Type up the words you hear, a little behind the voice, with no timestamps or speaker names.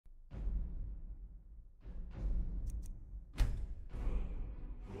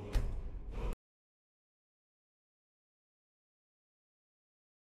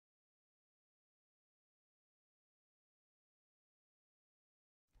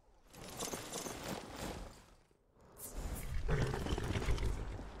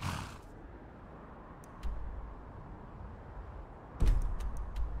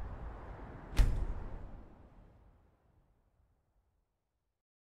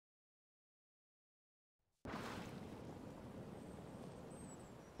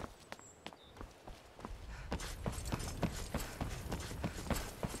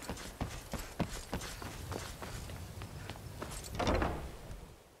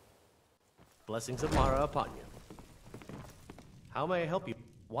Blessings of Mara upon you. How may I help you?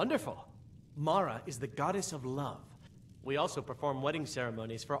 Wonderful. Mara is the goddess of love. We also perform wedding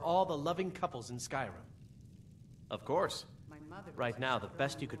ceremonies for all the loving couples in Skyrim. Of course. Right now, the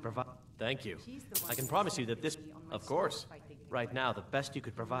best you could provide... Thank you. I can promise you that this... Of course. Right now, the best you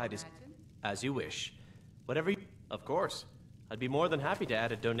could provide is... As you wish. Whatever you... Of course. I'd be more than happy to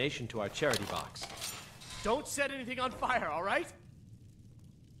add a donation to our charity box. Don't set anything on fire, all right?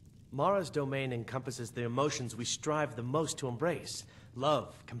 Mara's domain encompasses the emotions we strive the most to embrace.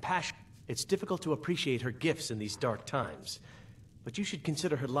 Love, compassion. It's difficult to appreciate her gifts in these dark times. But you should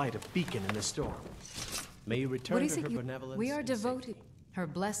consider her light a beacon in the storm. May you return to her benevolence. We are devoted. Her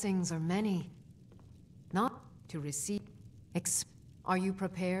blessings are many. Not to receive. Are you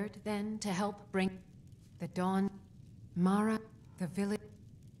prepared, then, to help bring the dawn? Mara, the village...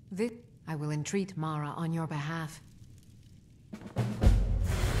 I will entreat Mara on your behalf.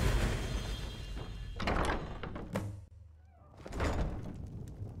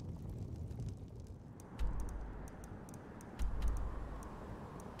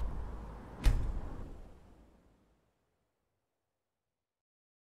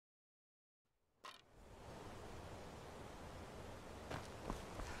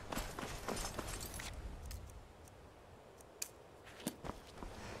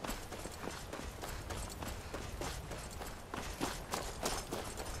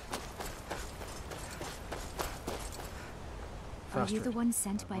 Are you the one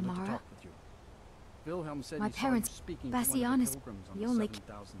sent by Mara? My parents, Bassianus, the only...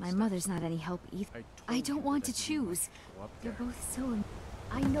 My mother's not any help either. I don't want to choose. You're both so...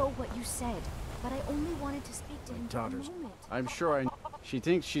 I know what you said, but I only wanted to speak to him for a moment. I'm sure she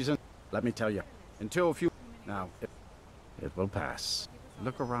thinks she's in... Let me tell you, until a few... Now, it will pass.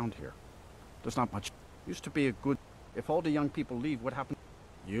 Look around here. There's not much. Used to be a good... If all the young people leave, what happened?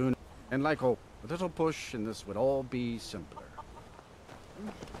 You know. And like hope, a little push and this would all be simpler.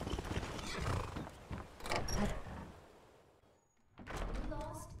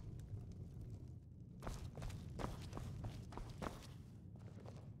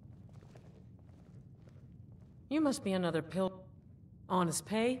 You must be another pill. Honest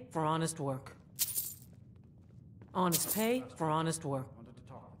pay for honest work. Honest pay for honest work.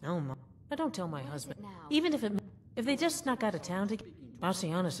 Oh my! I don't tell my husband. Even if they just snuck out of town to...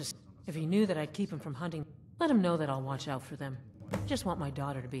 Bassianus, if he knew that I'd keep him from hunting, let him know that I'll watch out for them. Just want my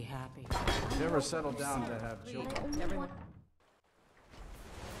daughter to be happy. Never settled down to have children.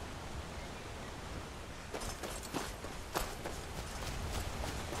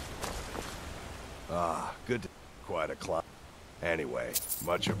 Ah, good. Quite a climb. Anyway,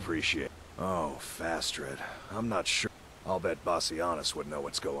 much appreciated. Oh, Fastred. I'm not sure. I'll bet Bassianus would know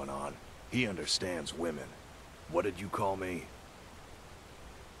what's going on. He understands women. What did you call me?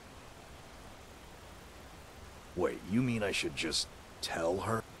 Wait, you mean I should just tell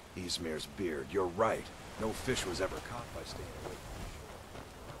her? Ysmir's beard, you're right. No fish was ever caught by staying away.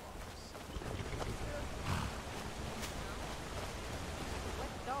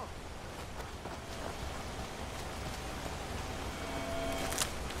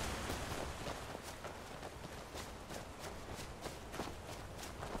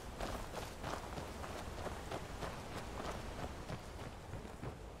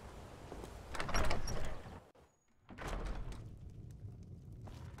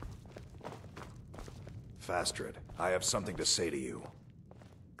 Fastred, I have something to say to you.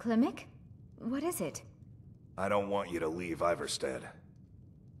 Klimek? What is it? I don't want you to leave Iverstead.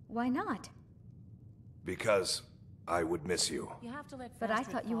 Why not? Because I would miss you. But I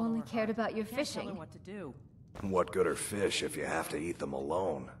thought you only cared about your fishing. What good are fish if you have to eat them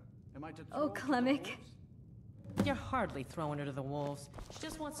alone? Oh, Klimek. You're hardly throwing her to the wolves. She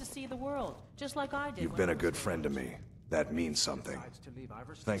just wants to see the world, just like I did. You've been a good friend to me. That means something.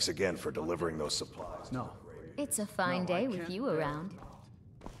 Thanks again for delivering those supplies. No. It's a fine day with you around.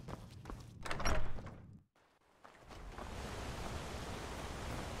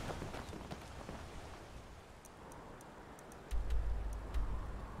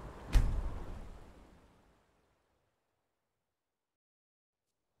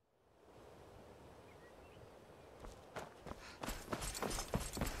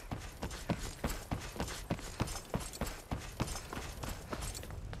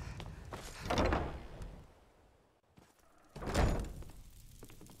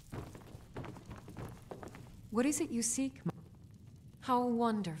 What is it you seek? How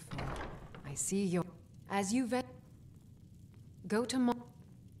wonderful. I see your... As you vet... Go to Mo...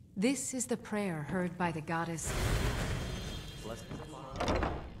 This is the prayer heard by the goddess.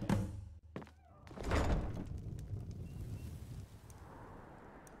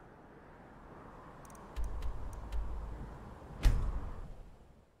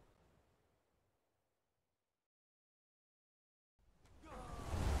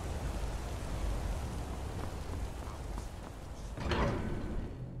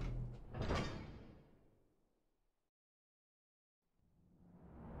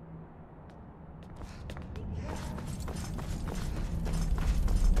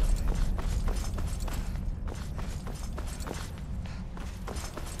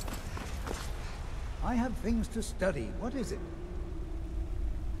 I have things to study. What is it?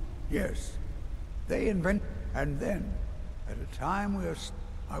 Yes. They invent... And then, at a time where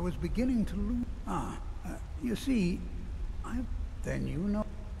I was beginning to lose... you see, Then you know...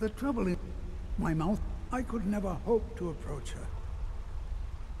 The trouble is... My mouth... I could never hope to approach her.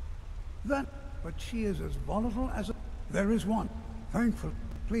 But she is as volatile as a... There is one. Thankful.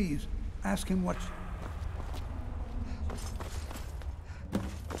 Please, ask him what...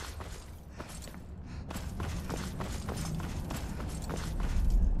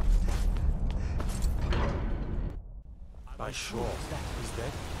 By sure. Is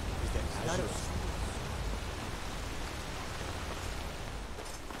that Azure?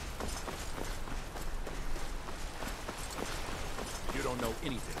 You don't know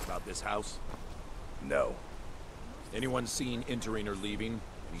anything about this house? No. Anyone seen entering or leaving?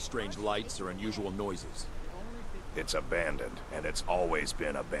 Any strange lights or unusual noises? It's abandoned, and it's always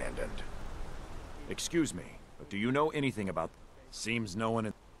been abandoned. Excuse me, but do you know anything about... Seems no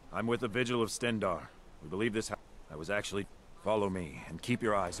one... I'm with the Vigil of Stendar. We believe this house... I was actually... Follow me, and keep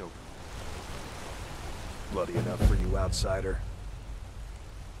your eyes open. Bloody enough for you, outsider?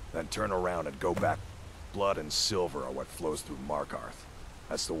 Then turn around and go back. Blood and silver are what flows through Markarth.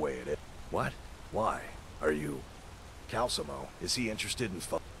 That's the way it is. What? Why? Are you... Calcimo? Is he interested in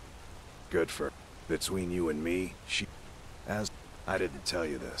Good for... Between you and me, I didn't tell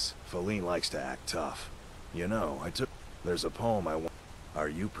you this. Feline likes to act tough. You know, There's a poem I want... Are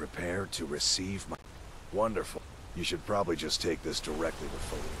you prepared to receive my... Wonderful. You should probably just take this directly to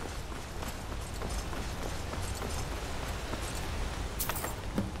Feline.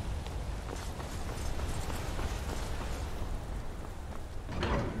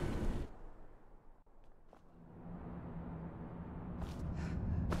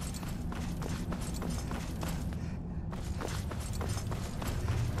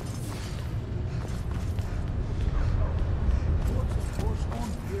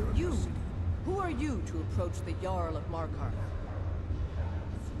 Who are you to approach the Jarl of Markarth?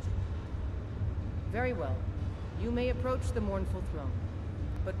 Very well. You may approach the mournful throne,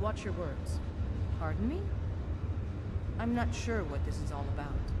 but watch your words. Pardon me? I'm not sure what this is all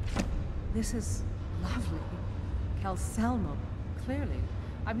about. This is lovely. Calcelmo, clearly.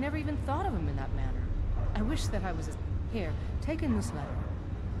 I've never even thought of him in that manner. I wish that I was as... Here, take in this letter.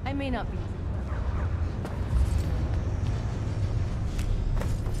 I may not be...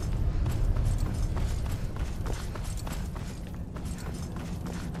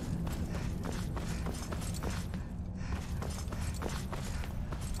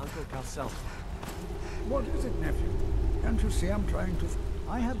 What is it, nephew? Can't you see I'm trying to...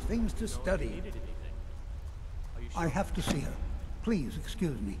 I have things to study. I have to see her. Please,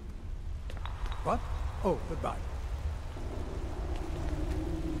 excuse me. What? Oh, goodbye.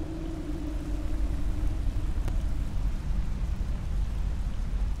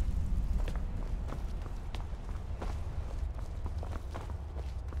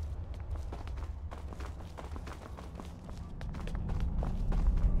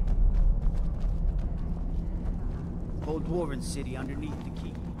 Old Dwarven city underneath the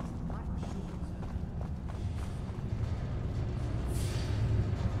keep.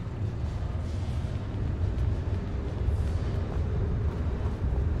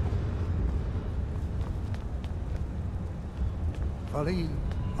 Feline,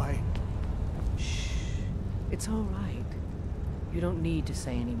 Shh. It's all right. You don't need to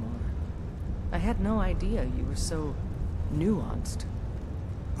say any more. I had no idea you were so nuanced.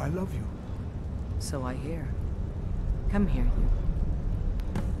 I love you. So I hear. Come here, you.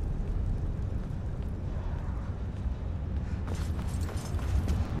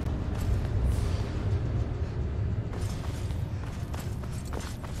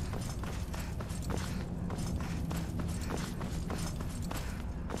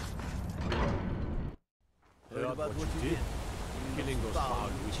 Heard about what you did. Killing those foul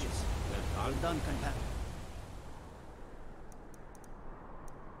witches. Well done, companion.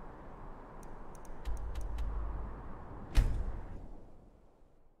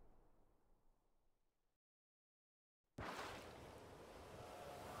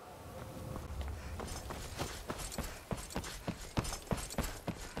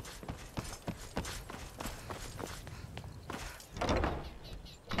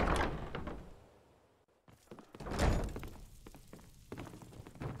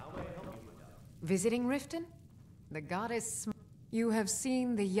 Visiting Riften? The goddess... You have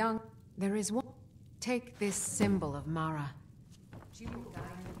seen the young... There is one... Take this symbol of Mara. She will guide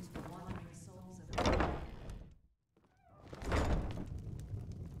you to the wandering souls of the...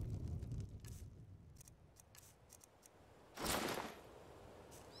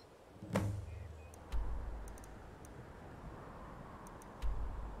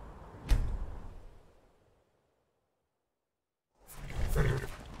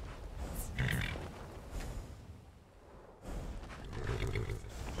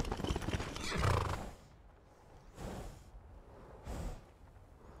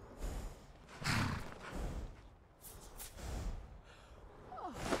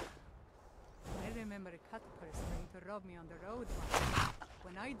 Cuthbert is trying to rob me on the road.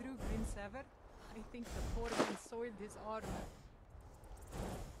 When I drew Green Sever, I think the poor man soiled his armor.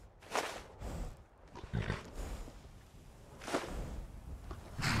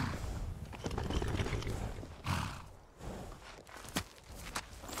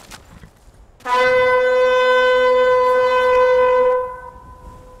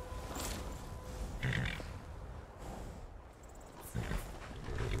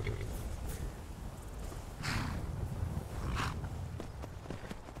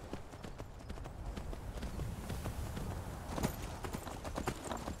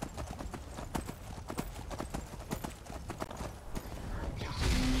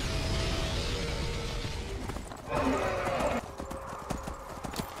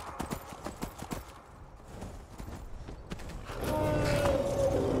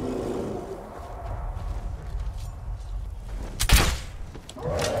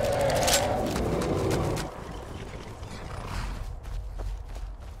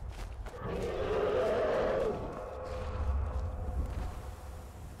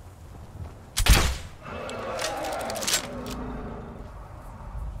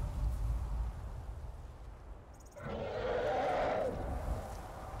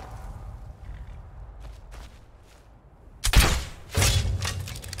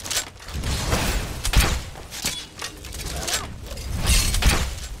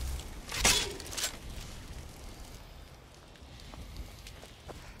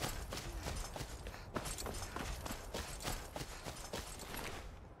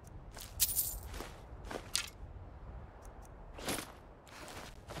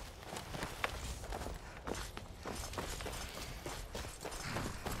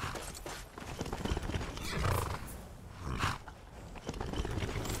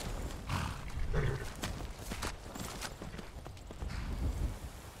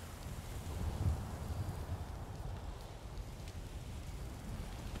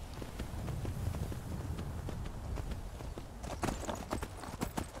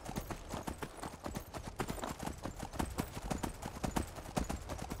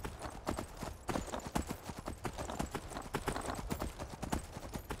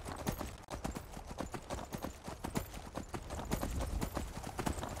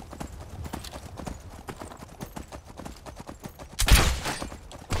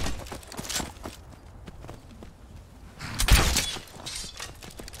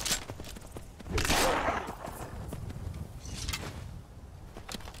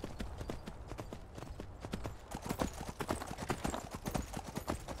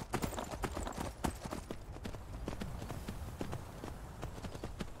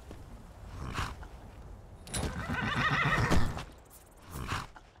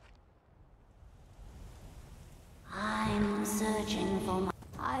 Searching for my...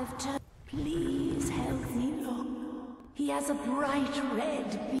 I've turned... Please help me look. He has a bright red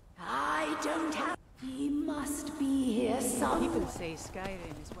beak. I don't have... He must be here somewhere. People say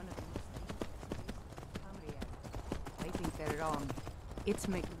Skyrim is one of the most family. I think they're wrong. It's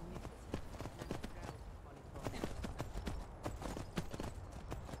magnificent.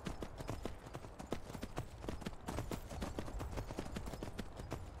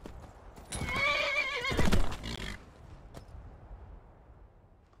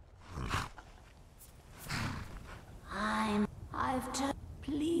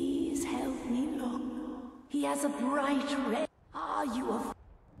 Please help me look. He has a bright red... Are you a...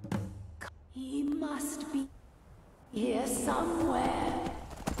 He must be here somewhere.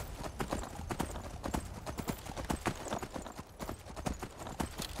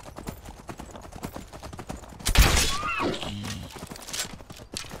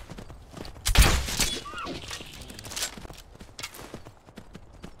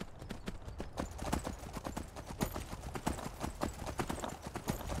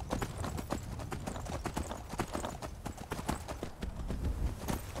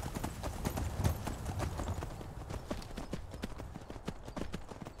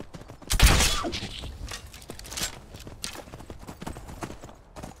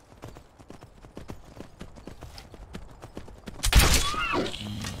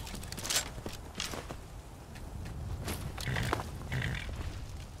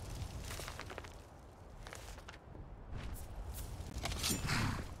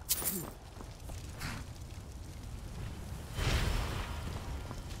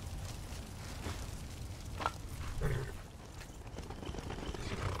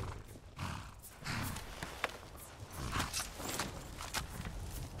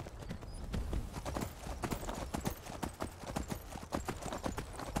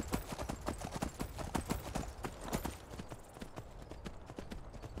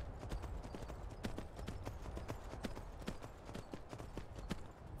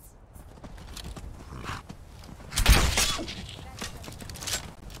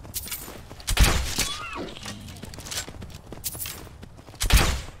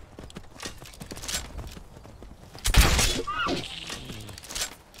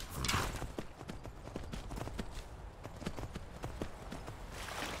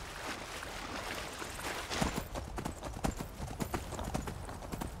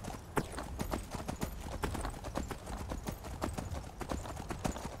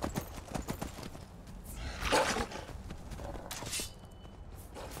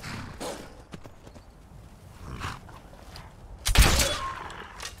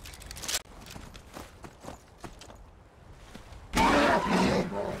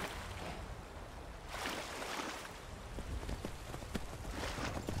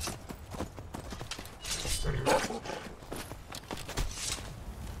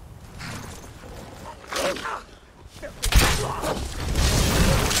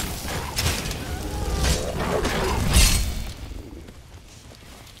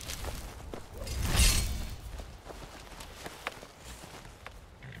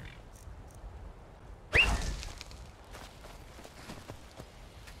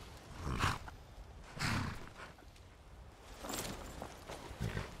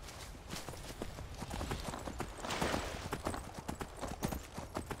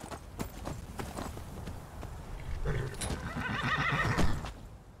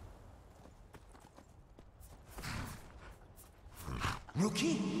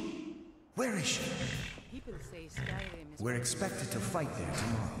 Rookie? Where is she? People say Skyrim is... We're expected to fight there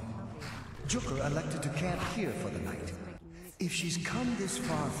tomorrow. Jukur elected to camp here for the night. If she's come this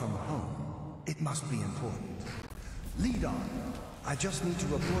far from home, it must be important. Lead on. I just need to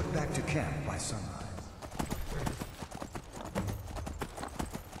report back to camp by sunrise.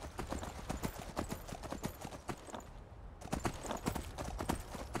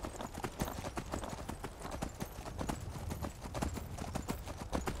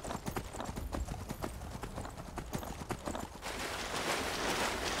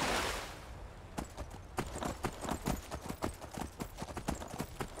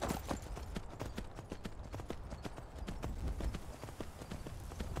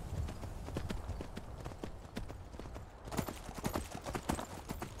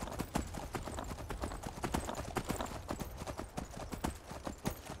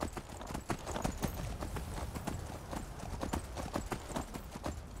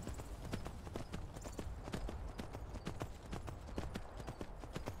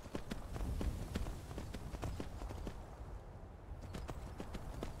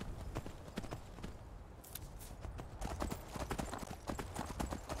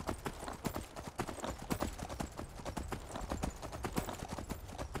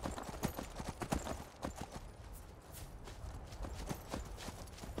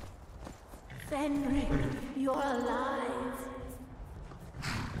 Fenric, you're alive.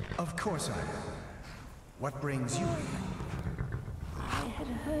 Of course I am. What brings you here? I had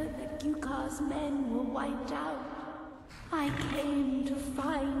heard that Yukar's men were wiped out. I came to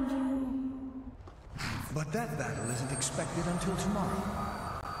find you. But that battle isn't expected until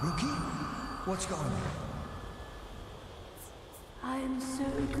tomorrow. Rookie, what's going on? I'm so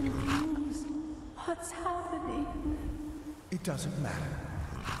confused. What's happening? It doesn't matter.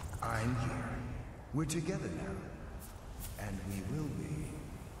 I'm here. We're together now. And we will be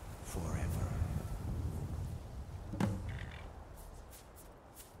forever.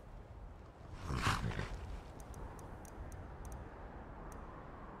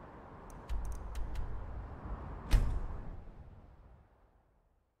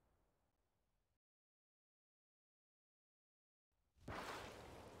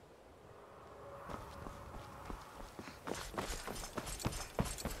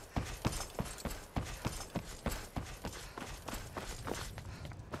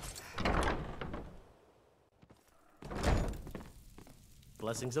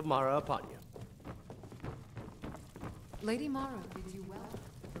 Blessings of Mara upon you. Lady Mara bids you well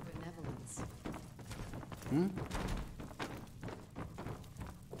for benevolence.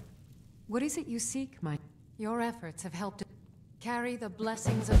 What is it you seek, my... Your efforts have helped to carry the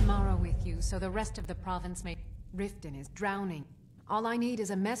blessings of Mara with you so the rest of the province may... Riften is drowning. All I need is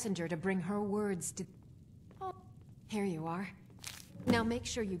a messenger to bring her words to... Oh, here you are. Now make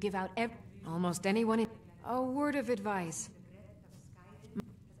sure you give out almost anyone in... A word of advice.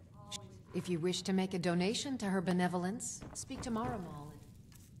 If you wish to make a donation to her benevolence, speak to Mara Mall.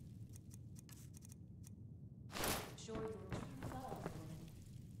 Show your true love, woman.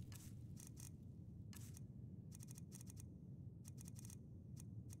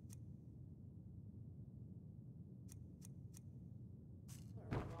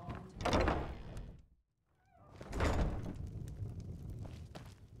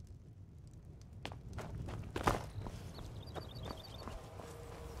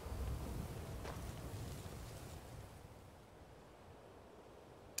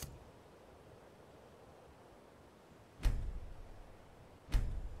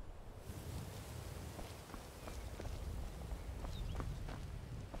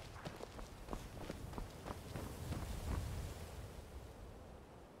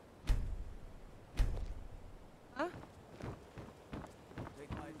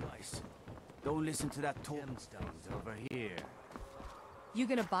 Don't listen to that tombstones over here. You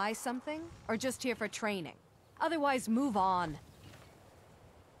gonna buy something? Or just here for training? Otherwise, move on.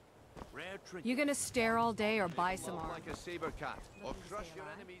 You gonna stare all day or buy some art? Like a saber cat, or crush your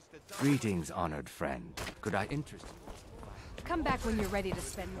enemies to dust. Greetings, honored friend. Could I interest you? Come back when you're ready to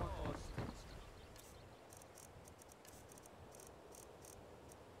spend more.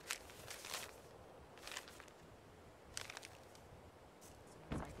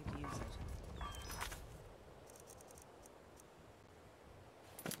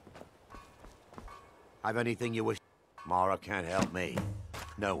 Have anything you wish? Mara can't help me.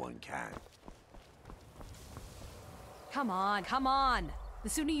 No one can. Come on, come on! The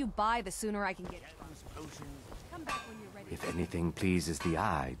sooner you buy, the sooner I can get it. Come back when you're ready. If anything pleases the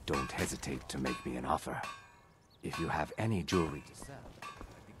eye, don't hesitate to make me an offer. If you have any jewelry to sell,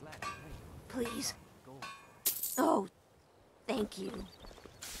 I'd be glad to pay you. Please. Oh, thank you.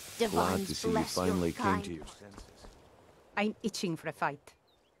 Divine Glad to see you finally came to your senses. I'm itching for a fight.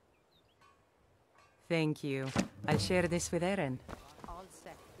 Thank you. I'll share this with Eren.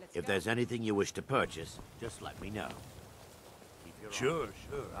 If there's anything you wish to purchase, just let me know. Sure.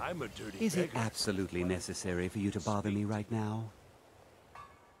 I'm a dirty Is it absolutely necessary for you to bother me right now?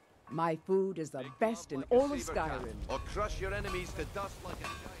 My food is the best in all of Skyrim. Or crush your enemies to dust like a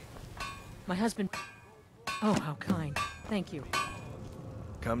giant. My husband... Oh, how kind. Thank you.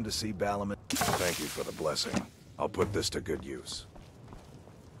 Come to see Balaman. Thank you for the blessing. I'll put this to good use.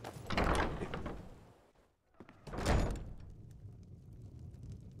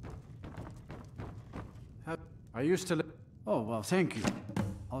 I used to live... Oh, well, thank you.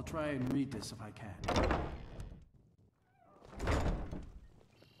 I'll try and read this if I can.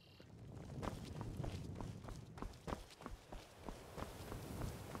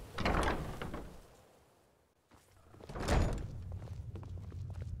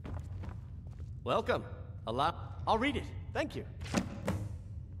 Welcome. I'll read it. Thank you.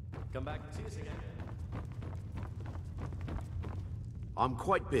 Come back and see us again. I'm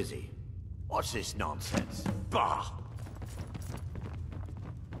quite busy. What's this nonsense? Bah!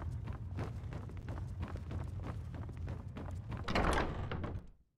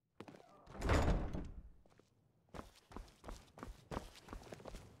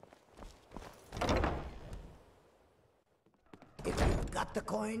 If you've got the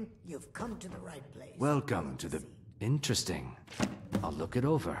coin, you've come to the right place. Welcome to the... Interesting. I'll look it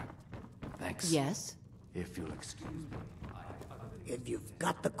over. Thanks. Yes? If you'll excuse me. If you've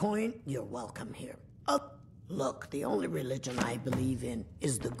got the coin, you're welcome here. Look, the only religion I believe in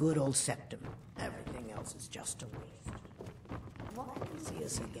is the good old septum. Everything else is just a waste. See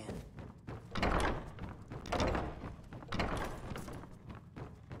us again.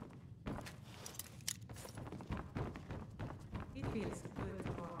 It feels good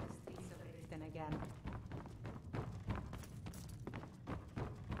to walk the streets of Britain again.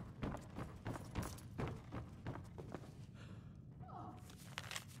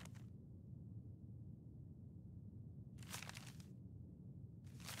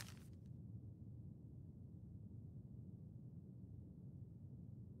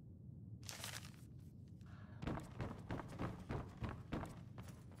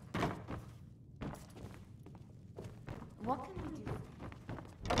 What can we do?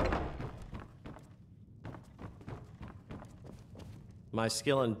 My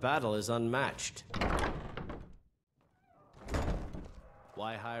skill in battle is unmatched.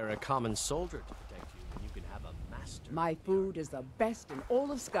 Why hire a common soldier to protect you when you can have a master? My food is the best in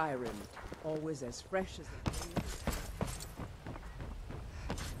all of Skyrim. Always as fresh as the day.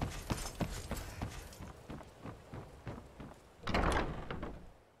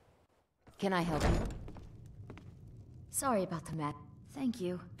 Can I help you? Sorry about the mat. Thank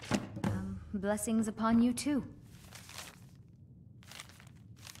you. Blessings upon you too.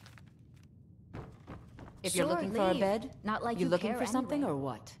 If you're looking for a bed, not like you you looking care for something anyway. or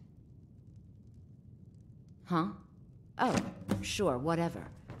what? Huh? Oh, sure, whatever.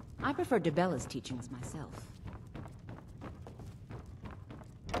 I prefer Debella's teachings myself.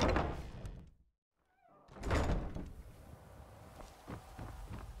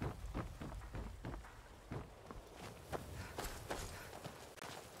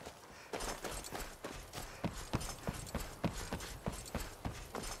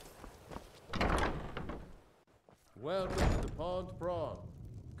 Welcome to the Pond Prawn.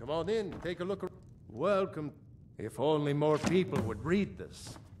 Come on in, take a look. Welcome. If only more people would read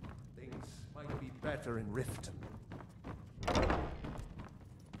this. Things might be better in Riften.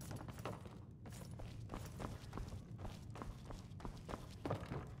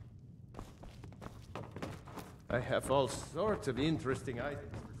 I have all sorts of interesting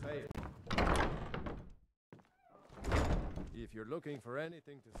items for sale. If you're looking for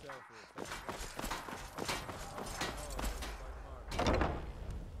anything to sell for a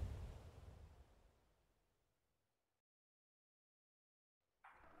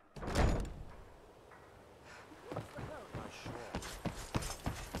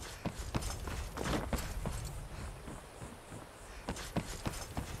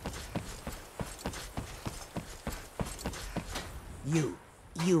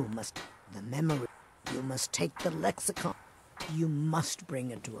You must... The memory. You must take the lexicon. You must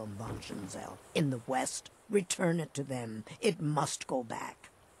bring it to Umvanshanzel. In the West, return it to them. It must go back.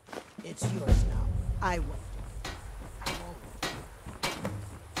 It's yours now. I will.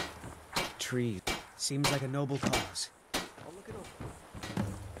 Tree. Seems like a noble cause. I'll look it over.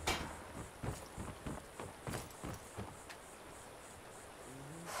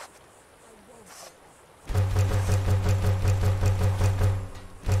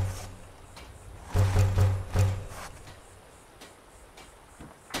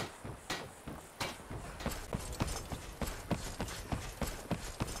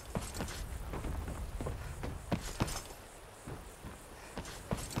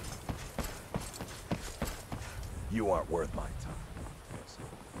 You aren't worth my time.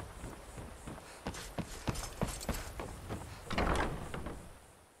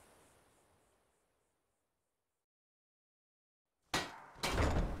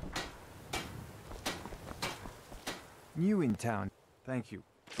 New in town. Thank you.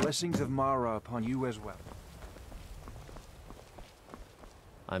 Blessings of Mara upon you as well.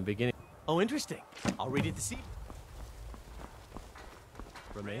 I'm beginning. Oh, interesting. I'll read it this evening.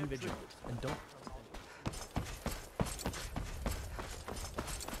 Remain vigilant and don't.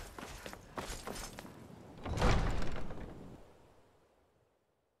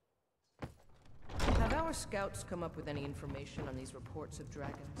 Have our scouts come up with any information on these reports of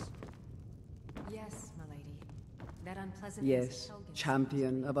dragons? Yes, my lady. That unpleasant Yes,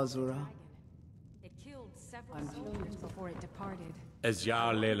 champion of Azura. It killed several soldiers before it departed. As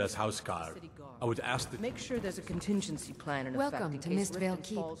Jarl Layla's houseguard, I would ask that... Make sure there's a contingency plan in effect Welcome in to case Mistvale Riften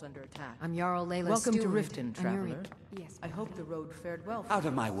Keep. falls under attack. I'm Jarl Layla's Welcome to steward, Riften, and traveler. you're... Yes. I hope the road fared well for Out you.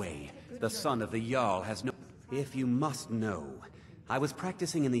 of my way. The son of the Jarl has no... If you must know, I was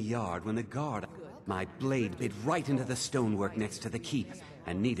practicing in the yard when the guard... My blade bit right into the stonework next to the keep,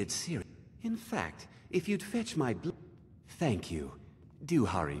 and needed serious... In fact, if you'd fetch my blade... Thank you. Do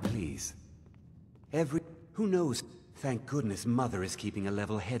hurry, please. Who knows? Thank goodness Mother is keeping a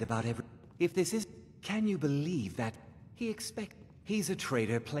level head about every... If this is... Can you believe that? He's a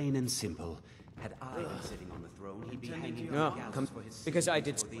traitor, plain and simple. Had I been sitting on the throne, he'd be hanging No, on the gallows come... for his... Because I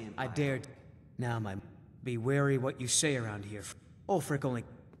did... I dared... Now, my... Be wary what you say around here. Ulfric only...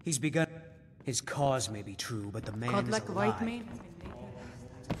 He's begun... His cause may be true, but the man is alive.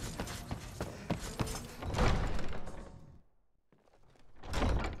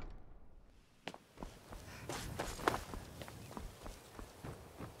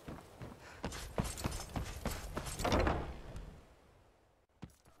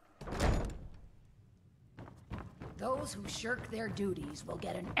 Those who shirk their duties will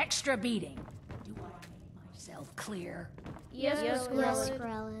get an extra beating. Do I make myself clear? Yes,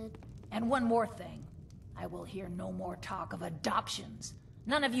 Skrelid. And one more thing. I will hear no more talk of adoptions.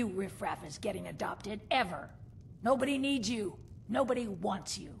 None of you riffraff is getting adopted, ever. Nobody needs you. Nobody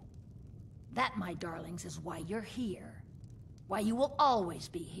wants you. That, my darlings, is why you're here. Why you will always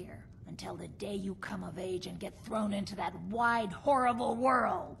be here, until the day you come of age and get thrown into that wide, horrible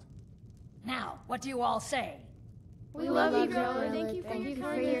world. Now, what do you all say? We love you, Grella. Thank you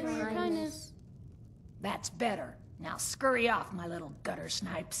for your kindness. That's better. Now scurry off, my little gutter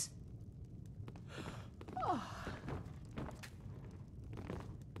snipes.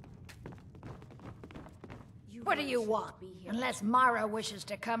 What do you want? Unless Mara wishes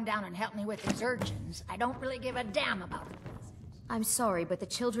to come down and help me with his urchins, I don't really give a damn about it. I'm sorry, but the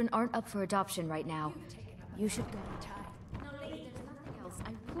children aren't up for adoption right now. You should go.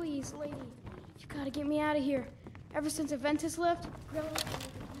 Please, lady. You gotta get me out of here. Ever since Aventus left, Grella...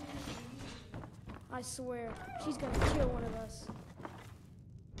 I swear, she's gonna kill one of us.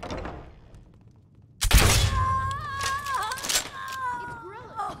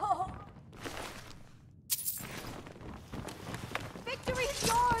 Victory is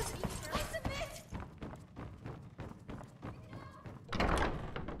yours! I submit!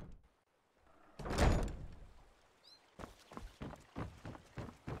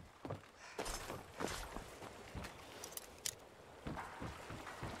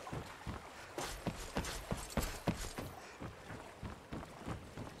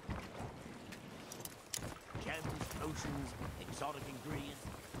 Gems, potions, exotic ingredients.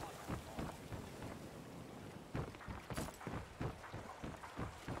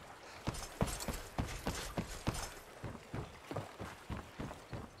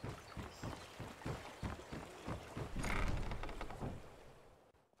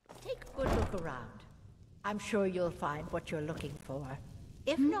 Take a good look around. I'm sure you'll find what you're looking for.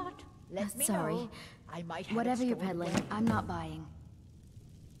 If not, let me Sorry. know. I might have Whatever it you're stored peddling, away. I'm not buying.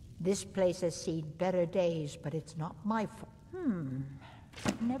 This place has seen better days, but it's not my fault.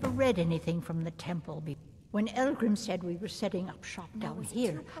 Never read anything from the temple before. When Elgrim said we were setting up shop down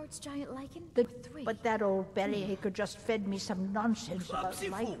here. 2 parts giant lichen? But that old bellyacre just fed me some nonsense about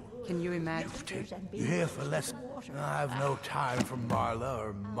lichen. Can you imagine? You here for less? I have no time for Marla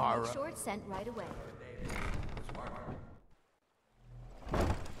or Mara. Make sure it's sent right away.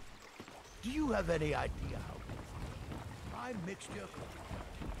 Do you have any idea how my mixture?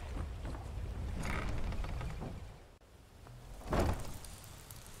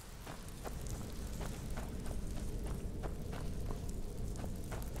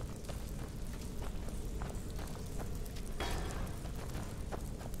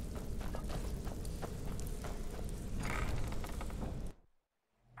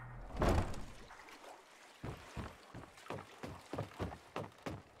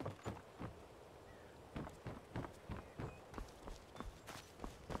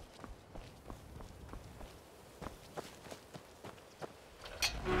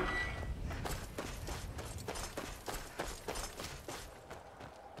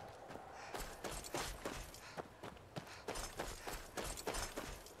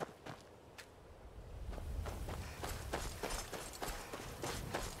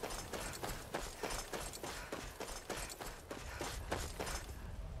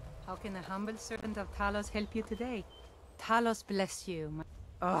 How can the humble servant of Talos help you today? Talos bless you.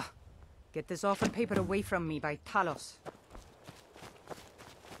 Ugh. Get this awful paper away from me by Talos.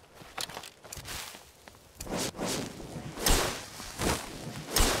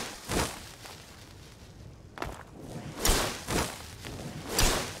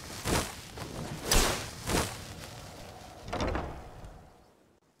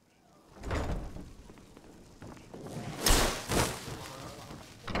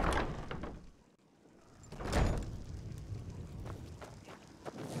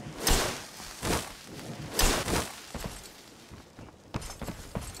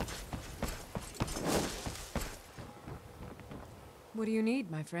 What do you need,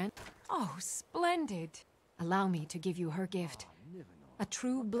 my friend? Oh, splendid. Allow me to give you her gift. A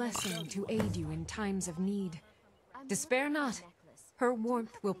true blessing to aid you in times of need. Despair not. Her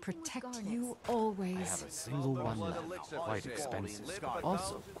warmth will protect you always. I have a single one now, quite expensive, but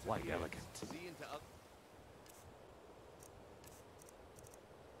also quite elegant.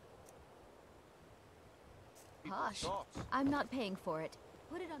 Hush. I'm not paying for it.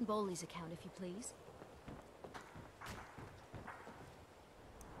 Put it on Boley's account, if you please.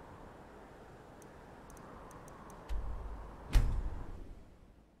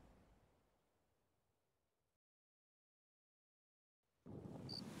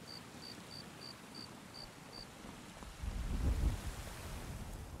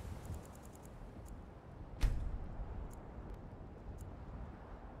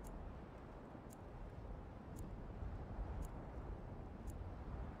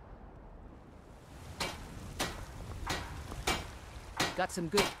 Got some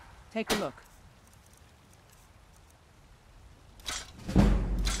good. Take a look.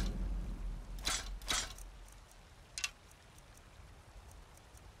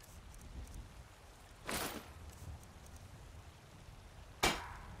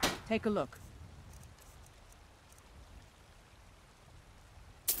 Take a look.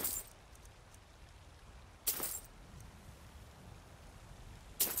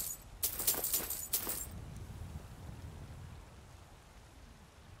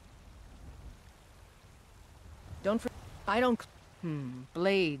 I don't...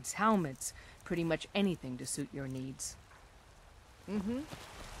 blades, helmets, pretty much anything to suit your needs.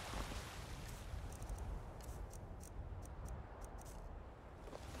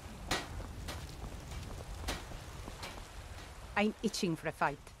 I'm itching for a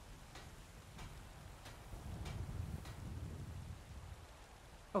fight.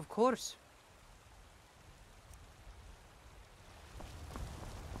 Of course.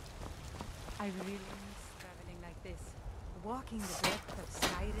 I really miss traveling like this. Walking the depth of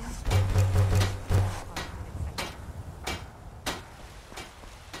Skyrim.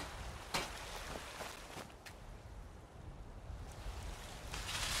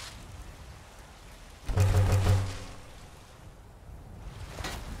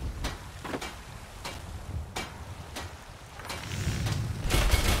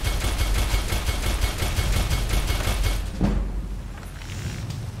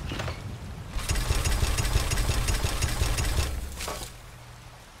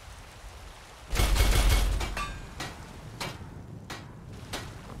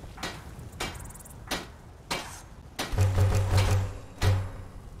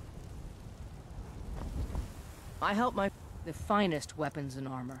 I help the finest weapons and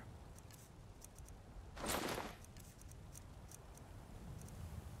armor.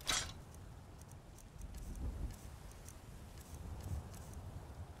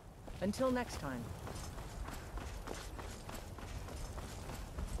 Until next time.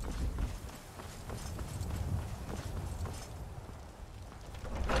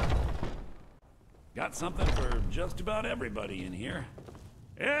 Got something for just about everybody in here.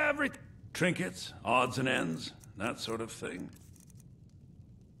 Trinkets, odds and ends, that sort of thing.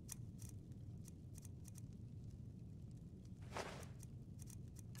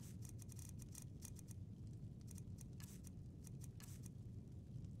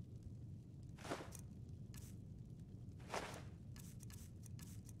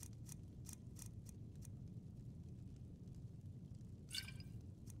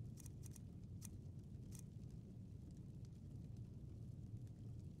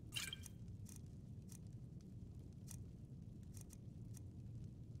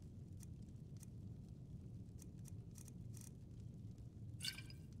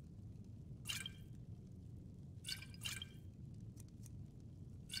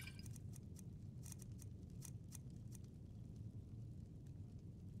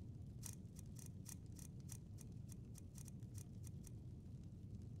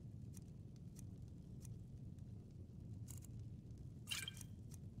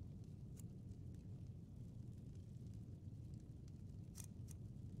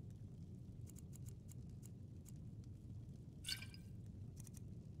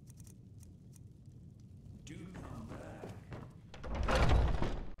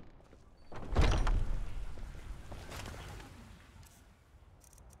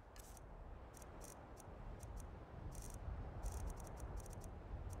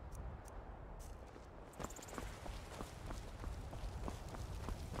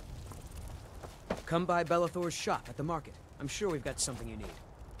 Come by Bellathor's shop at the market. I'm sure we've got something you need.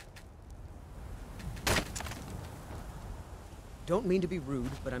 Don't mean to be rude,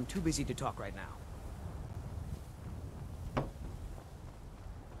 but I'm too busy to talk right now.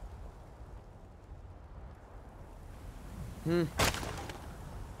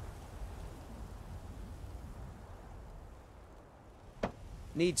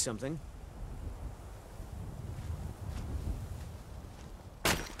 Need something?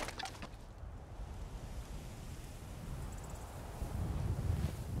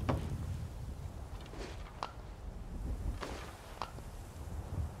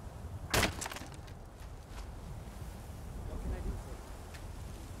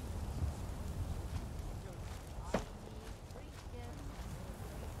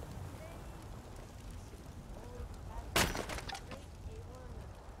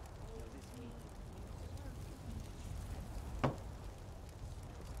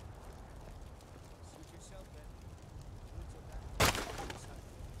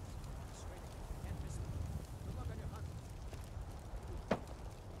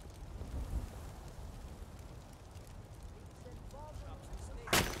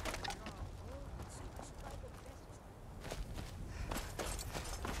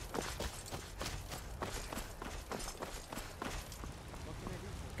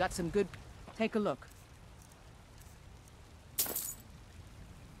 Got some good... Take a look.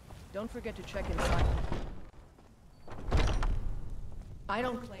 Don't forget to check inside. I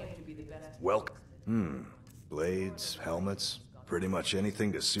don't claim to be the best... Well, blades, helmets, pretty much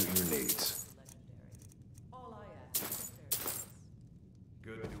anything to suit your needs.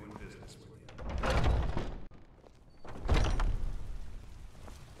 Good doing business with you.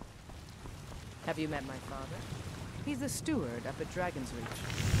 Have you met my father? He's the steward up at Dragon's Reach.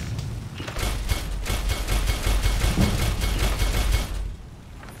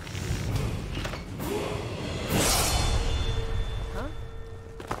 Huh?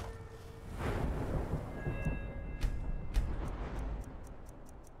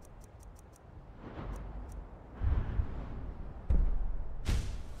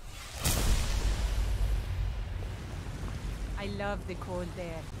 I love the cold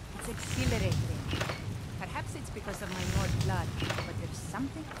air. It's exhilarating. Perhaps it's because of my Nord blood, but there's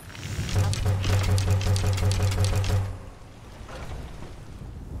something...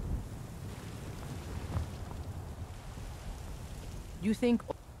 You think...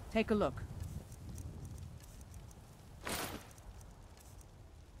 Take a look.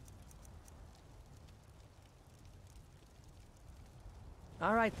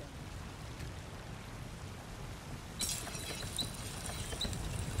 All right, then.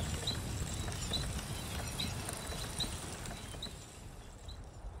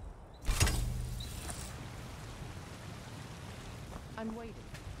 I'm waiting.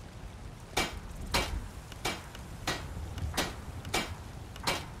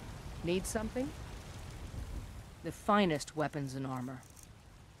 Need something? The finest weapons and armor.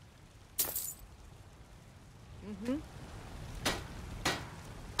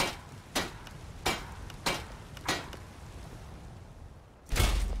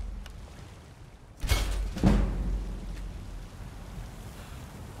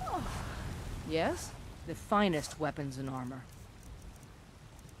 Yes? The finest weapons and armor.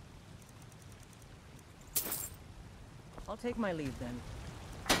 I'll take my leave then.